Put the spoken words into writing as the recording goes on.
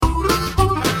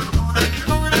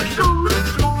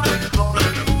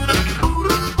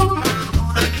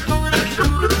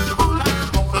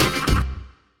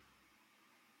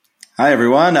Hi,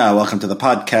 everyone. Welcome to the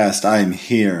podcast. I'm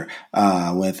here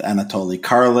with Anatoly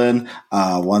Karlin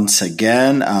once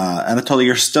again. Anatoly,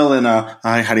 you're still in,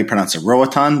 how do you pronounce it?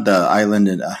 Roatan, the island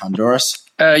in Honduras?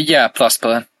 Yeah,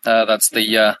 Plospela. That's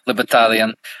the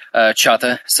libertarian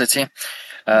charter city.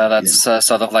 That's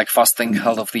sort of like fostering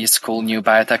all of these cool new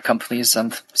biotech companies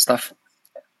and stuff.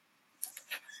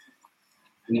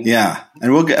 Yeah,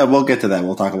 and we'll get to that.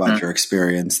 We'll talk about your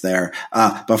experience there.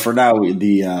 But for now,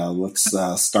 let's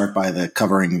start by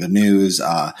covering the news.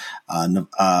 Alexei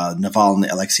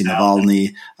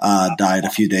Navalny died a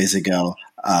few days ago.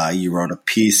 You wrote a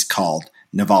piece called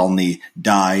 "Navalny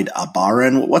Died a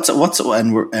Baron." What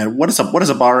is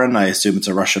a baron? I assume it's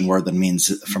a Russian word that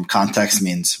means, from context,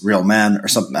 means real man or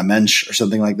something, a mensch or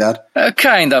something like that.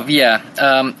 Kind of, yeah.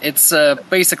 It's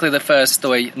basically the first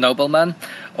to a nobleman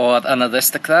or an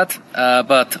aristocrat,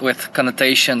 but with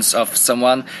connotations of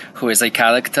someone who is a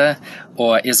character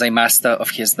or is a master of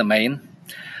his domain.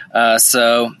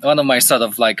 So one of my sort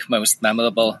of like most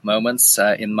memorable moments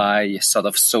in my sort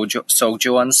of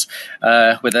sojourns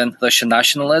within Russian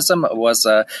nationalism was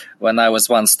when I was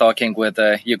once talking with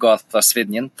Yegor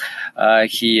Prosvidnin.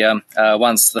 He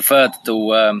once referred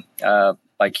to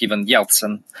like even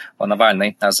Yeltsin or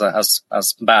Navalny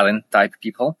as Baron type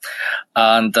people,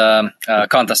 and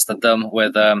contrasted them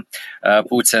with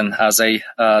Putin as a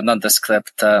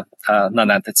nondescript,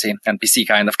 non-entity, NPC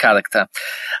kind of character.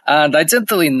 And I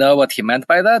didn't really know what he meant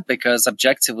by that, because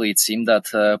objectively it seemed that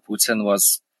Putin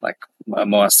was like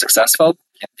more successful,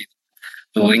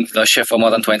 ruling Russia for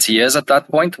more than 20 years at that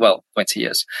point. Well, 20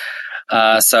 years.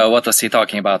 So what was he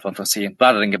talking about? What was he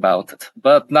blathering about it?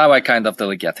 But now I kind of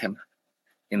really get him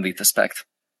in retrospect.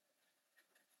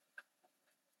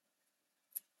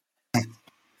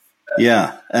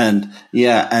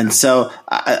 And so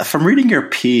from reading your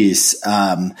piece,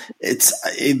 I'm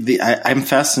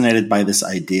fascinated by this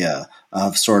idea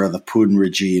of sort of the Putin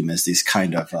regime as these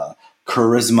kind of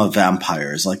charisma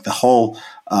vampires. Like the whole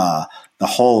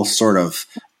sort of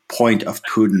point of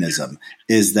Putinism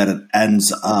is that it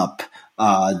ends up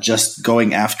just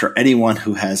going after anyone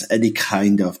who has any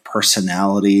kind of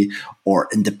personality or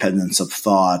independence of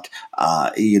thought.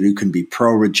 You can be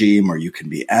pro-regime or you can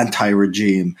be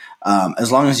anti-regime,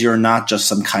 as long as you're not just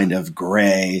some kind of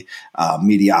gray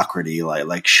mediocrity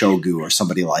like Shogu or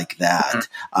somebody like that.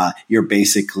 You're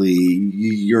basically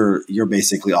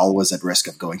always at risk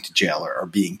of going to jail or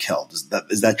being killed.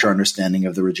 Is that your understanding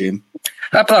of the regime?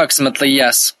 Approximately,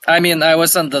 yes. I mean, I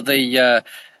was under the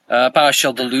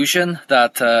partial delusion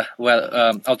that,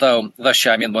 although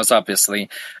Russia, was obviously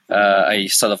a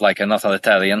sort of like an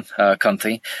authoritarian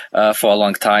country for a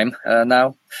long time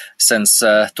now, since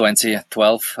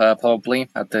 2012 probably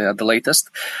at the latest.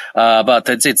 But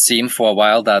it did seem for a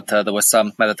while that there were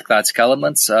some meritocratic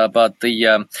elements. But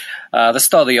the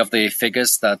story of the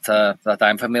figures that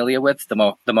I'm familiar with, the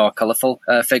more colorful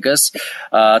figures,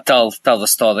 tell the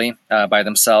story by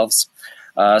themselves.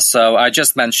 So I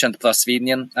just mentioned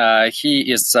Prosvidnin. He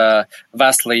is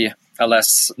vastly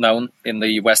less known in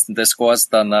the Western discourse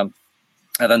than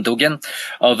Dugin,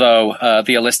 although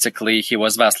realistically he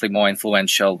was vastly more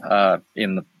influential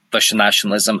in Russian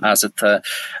nationalism as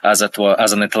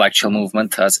an intellectual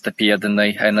movement as it appeared in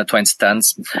the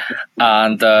 2010s,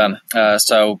 and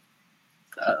so.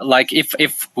 Like if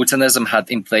Putinism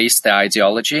had embraced the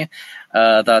ideology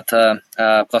that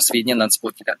Prosvidnin and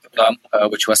Sputnik had become,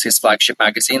 which was his flagship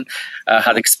magazine,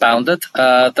 had expounded,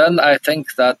 then I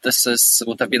think that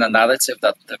would have been a narrative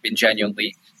that would have been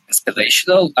genuinely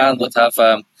inspirational and would have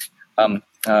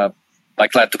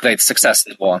led to great success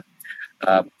in the war.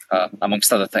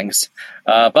 Amongst other things.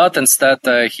 But instead,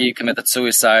 he committed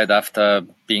suicide after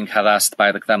being harassed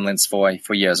by the Kremlins for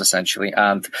years, essentially.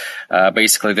 And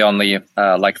basically the only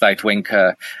right-wing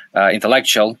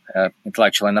intellectual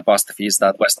in apostrophes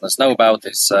that Westerners know about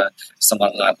is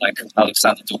someone like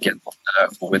Alexander Dugin,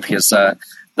 with his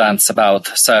rants about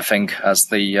surfing as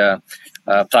the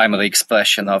primary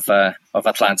expression of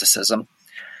Atlanticism.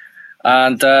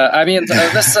 And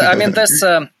this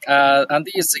and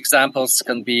these examples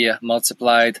can be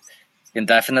multiplied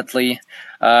indefinitely.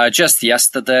 Just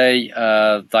yesterday,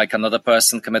 another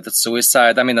person committed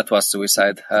suicide. It was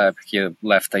suicide. He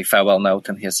left a farewell note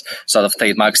in his sort of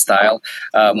trademark style.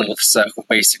 Moves who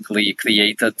basically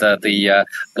created the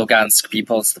Lugansk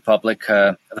People's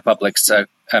Republic's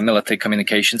military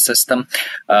communication system.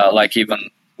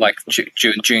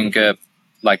 During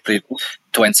the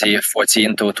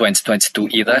 2014 to 2022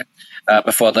 either,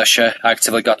 before Russia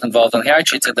actively got involved. And he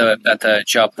actually did a better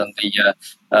job than the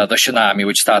Russian army,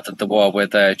 which started the war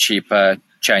with cheap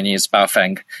Chinese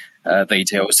Baofeng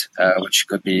radios, which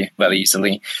could be very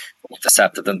easily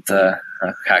intercepted and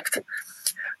hacked.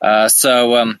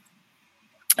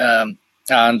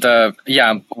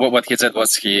 What he did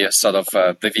was he sort of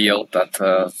revealed that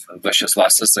Russia's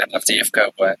losses in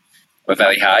Avdiivka were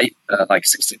very high, like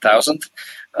 16,000.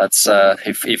 That's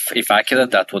if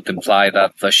accurate, that would imply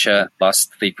that Russia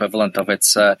lost the equivalent of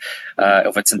its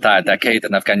entire decade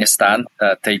in Afghanistan,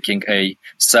 taking a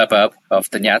suburb of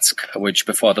Donetsk, which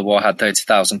before the war had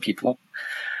 30,000 people.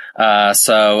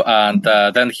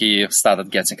 Then he started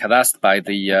getting harassed by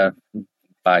the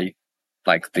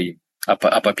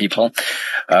upper people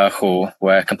who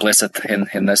were complicit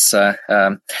in this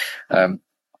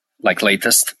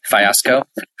latest fiasco,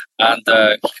 and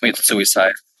he committed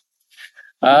suicide.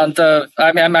 And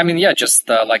just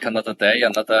like another day,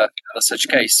 another such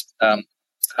case.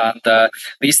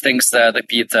 These things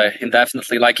repeat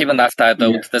indefinitely. Like even after I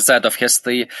wrote the Z of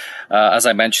history, as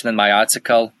I mentioned in my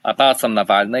article, apart from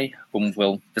Navalny, whom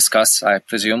we'll discuss, I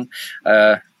presume,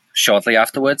 shortly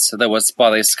afterwards, there was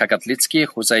Boris Kagatlytsky,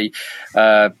 who's a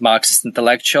Marxist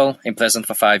intellectual, imprisoned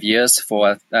for 5 years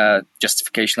for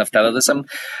justification of terrorism.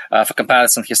 For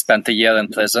comparison, he spent a year in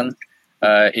prison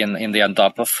in the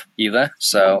Andropov era.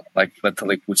 So, like,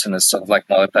 literally, Putin is sort of like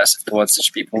more repressive towards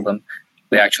such people than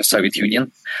the actual Soviet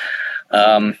Union.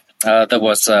 There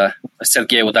was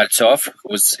Sergei Udaltsov,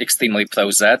 who's extremely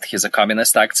pro-Z. He's a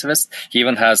communist activist. He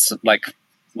even has like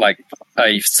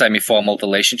a semi-formal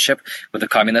relationship with the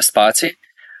Communist Party,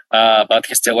 but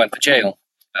he still went to jail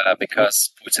because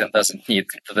Putin doesn't need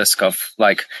the risk of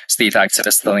like street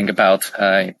activists telling about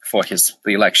for his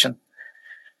re-election.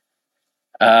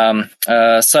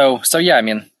 That's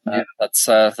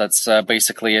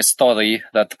basically a story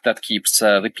that keeps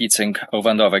repeating over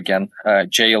and over again.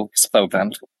 Jail is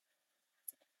programmed.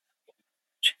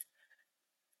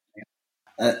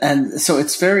 And so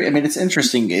it's it's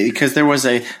interesting because there was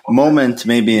a moment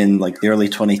maybe in like the early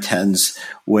 2010s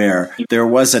where there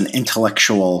was an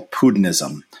intellectual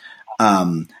Putinism.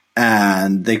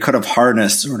 And they could have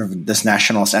harnessed sort of this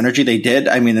nationalist energy. They did,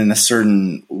 in a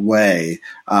certain way,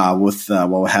 with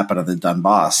what happened in the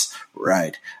Donbass,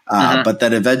 right? But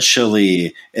then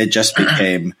eventually it just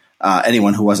became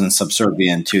anyone who wasn't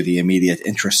subservient to the immediate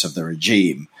interests of the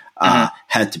regime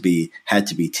had to be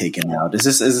taken out. Is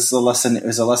this a lesson?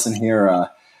 Is a lesson here?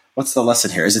 What's the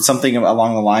lesson here? Is it something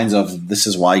along the lines of this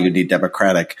is why you need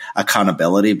democratic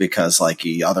accountability because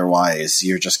otherwise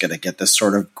you're just going to get this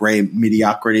sort of gray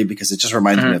mediocrity? Because it just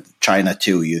reminds me of China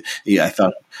too. I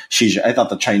thought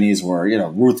the Chinese were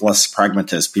ruthless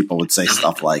pragmatists. People would say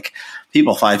stuff like.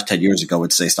 People 5-10 years ago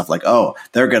would say stuff like, "Oh,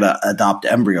 they're going to adopt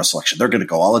embryo selection. They're going to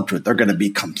go all into it. They're going to be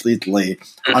completely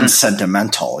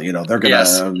unsentimental. They're going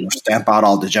to stamp out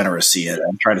all degeneracy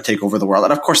and try to take over the world."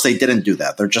 And of course, they didn't do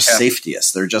that. They're just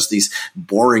safetyists. They're just these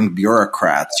boring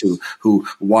bureaucrats who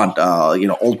want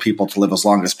old people to live as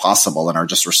long as possible and are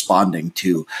just responding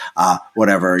to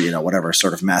whatever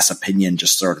sort of mass opinion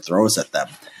just sort of throws at them.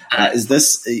 Is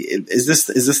this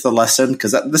the lesson?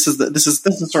 Because this is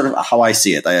sort of how I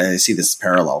see it. I see this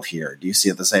parallel here. Do you see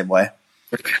it the same way?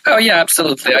 Oh yeah,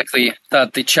 absolutely. Actually,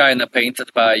 that the China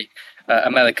painted by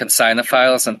American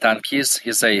Sinophiles and Tankies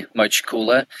is a much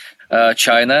cooler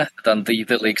China than the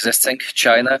really existing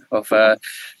China of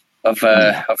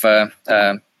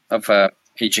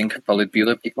aging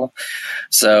Politburo people.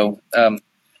 So.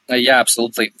 Yeah,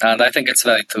 absolutely. And I think it's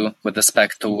very true with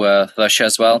respect to Russia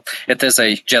as well. It is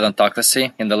a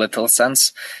gerontocracy in the literal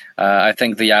sense. I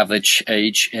think the average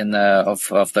age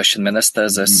of Russian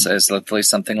ministers is literally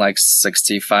something like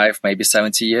 65, maybe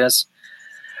 70 years.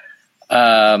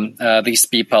 These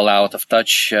people are out of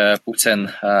touch.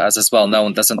 Putin, as is well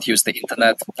known, doesn't use the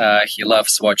internet. He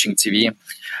loves watching TV.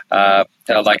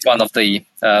 Like one of the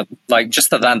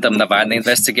just a random Navalny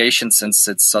investigation, since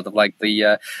it's sort of like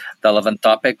the relevant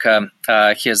topic.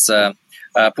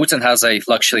 Putin has a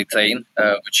luxury train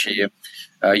which he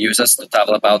uses to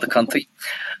travel about the country.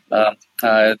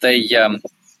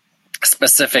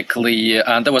 Specifically,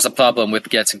 and there was a problem with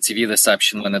getting TV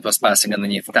reception when it was passing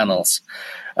underneath tunnels.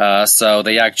 So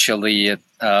they actually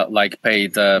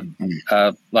paid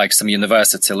some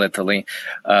university literally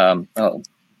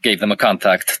gave them a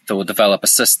contract to develop a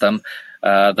system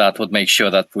that would make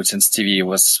sure that Putin's TV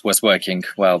was working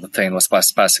while the train was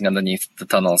passing underneath the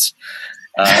tunnels.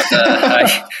 That's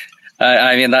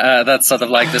sort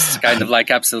of like this kind of like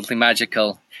absolutely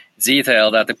magical detail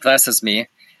that impresses me.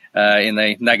 In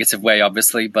a negative way,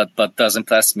 obviously, but does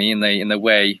impress me in a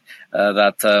way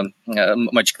that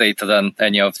much greater than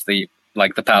any of the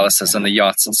palaces and the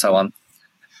yachts and so on,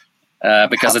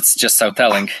 because it's just so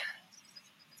telling.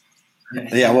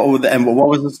 Yeah. What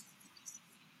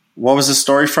was the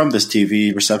story from this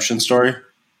TV reception story?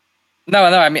 No.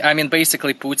 I mean,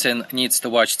 basically, Putin needs to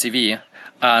watch TV,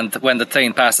 and when the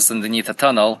train passes underneath a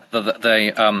tunnel,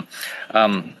 the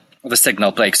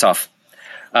signal breaks off.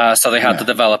 So they had to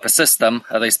develop a system.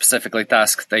 They specifically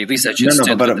tasked the researchers.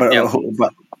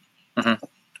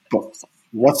 But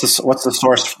what's the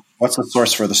source? What's the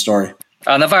source for the story?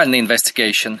 Navalny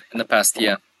investigation in the past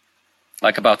year,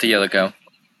 like about a year ago.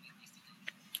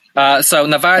 So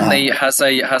Navalny has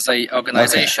a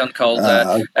organization called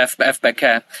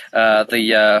FBK,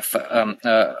 the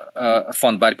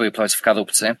Fond борьбы против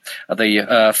коррупции,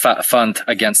 the Fund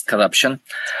Against Corruption,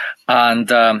 and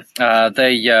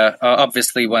they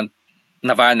obviously, when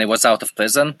Navalny was out of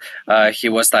prison, he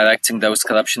was directing those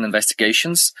corruption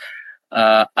investigations,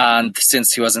 and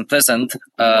since he was imprisoned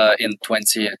in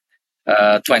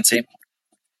 2020,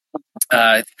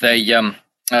 they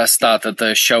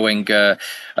started showing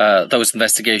those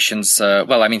investigations.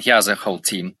 Well, I mean, he has a whole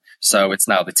team, so it's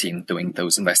now the team doing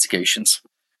those investigations.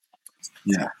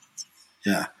 Yeah.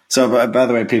 So, by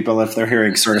the way, people, if they're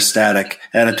hearing sort of static,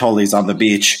 Anatoly's on the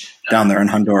beach down there in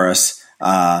Honduras,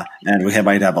 and we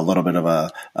might have a little bit of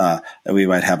a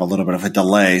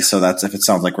delay. So that's, if it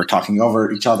sounds like we're talking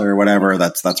over each other or whatever,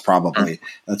 that's probably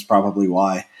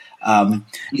why.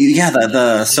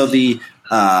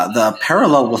 The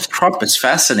parallel with Trump is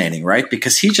fascinating, right?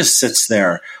 Because he just sits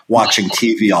there watching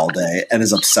TV all day and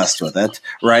is obsessed with it,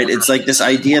 right? It's like this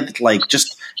idea that, like,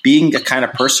 just being the kind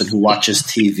of person who watches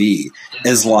TV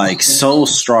is like so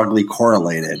strongly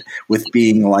correlated with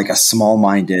being like a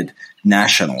small-minded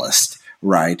nationalist.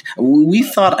 Right.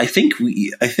 I think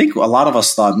a lot of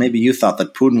us thought, maybe you thought,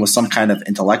 that Putin was some kind of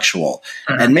intellectual,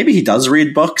 and maybe he does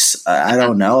read books. I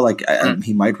don't know. Like,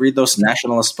 he might read those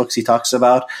nationalist books he talks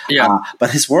about. But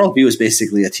his worldview is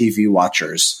basically a TV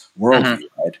watcher's worldview,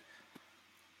 right?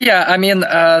 Yeah, I mean,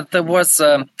 there was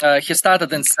he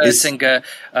started inserting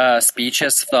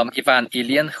speeches from Ivan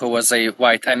Ilyin, who was a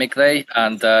white emigre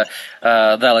and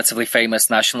relatively famous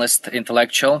nationalist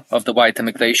intellectual of the white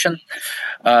immigration,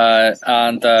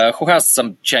 and who has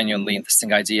some genuinely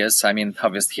interesting ideas. I mean,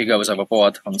 obviously, he goes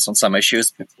overboard on some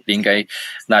issues, being a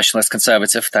nationalist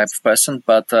conservative type of person,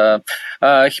 but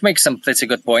he makes some pretty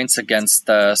good points against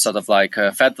sort of like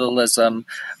federalism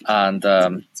and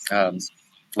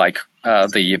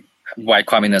the why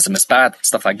communism is bad,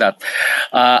 stuff like that.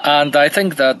 And I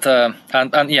think that,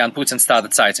 and Putin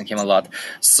started citing him a lot.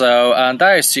 So, and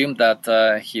I assumed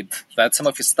that he'd read some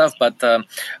of his stuff, but then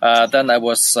I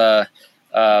was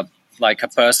like a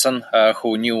person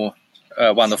who knew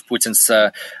one of Putin's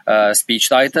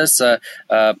speechwriters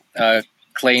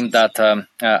claimed that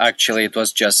actually it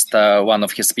was just one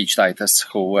of his speechwriters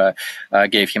who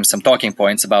gave him some talking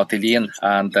points about Ilyin,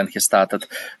 and then he started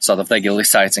sort of regularly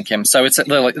citing him. So it's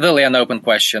really an open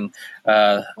question,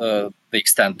 the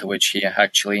extent to which he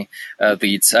actually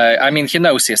reads. I mean, he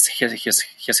knows his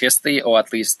history, or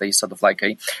at least a sort of like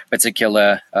a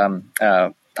particular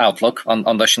outlook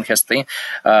on Russian history,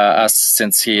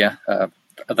 since he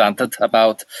ranted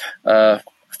about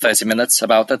 30 minutes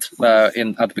about it at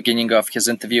the beginning of his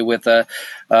interview with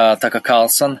Tucker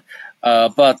Carlson.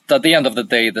 But at the end of the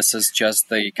day, this is just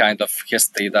the kind of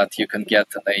history that you can get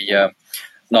in a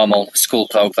normal school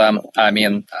program. I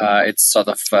mean, it's sort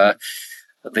of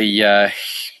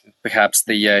perhaps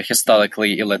the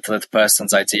historically illiterate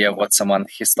person's idea of what someone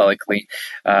historically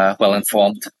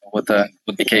well-informed would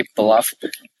be capable of.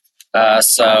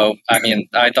 So, I mean,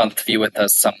 I don't view it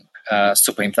as some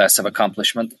super impressive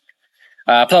accomplishment.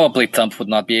 Probably Trump would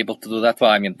not be able to do that.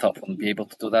 Well, I mean, Trump wouldn't be able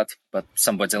to do that, but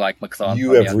somebody like Macron.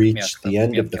 You have reached the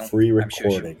end of the free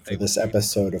recording for this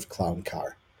episode of Clown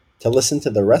Car. To listen to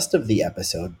the rest of the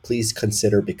episode, please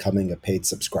consider becoming a paid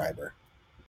subscriber.